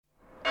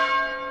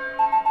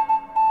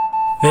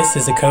This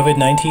is a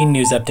COVID-19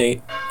 news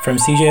update from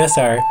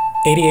CJSR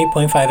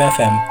 88.5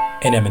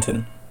 FM in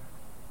Edmonton.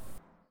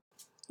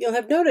 You'll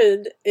have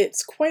noted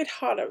it's quite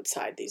hot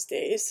outside these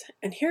days,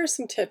 and here are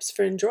some tips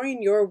for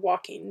enjoying your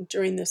walking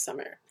during the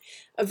summer.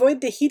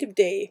 Avoid the heat of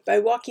day by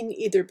walking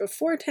either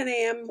before 10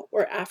 a.m.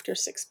 or after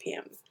 6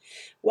 p.m.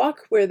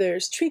 Walk where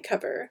there's tree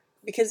cover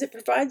because it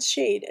provides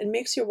shade and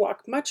makes your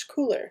walk much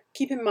cooler.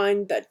 Keep in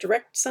mind that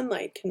direct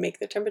sunlight can make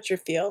the temperature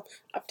feel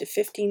up to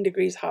 15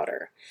 degrees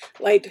hotter.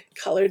 Light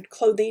colored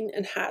clothing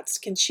and hats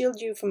can shield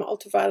you from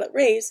ultraviolet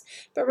rays,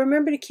 but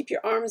remember to keep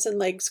your arms and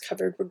legs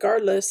covered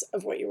regardless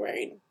of what you're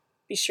wearing.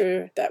 Be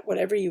sure that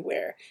whatever you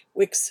wear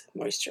wicks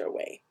moisture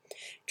away.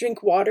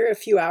 Drink water a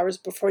few hours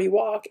before you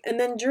walk and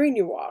then during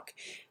your walk.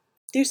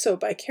 Do so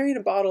by carrying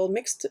a bottle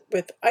mixed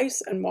with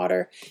ice and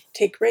water.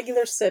 Take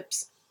regular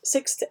sips.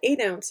 6 to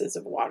 8 ounces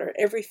of water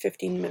every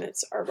 15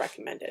 minutes are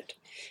recommended.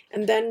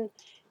 And then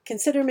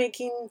consider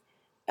making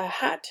a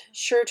hat,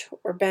 shirt,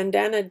 or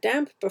bandana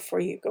damp before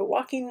you go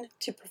walking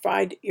to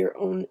provide your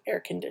own air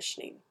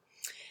conditioning.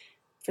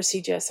 For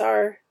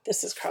CJSR,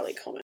 this is Carly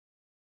Coleman.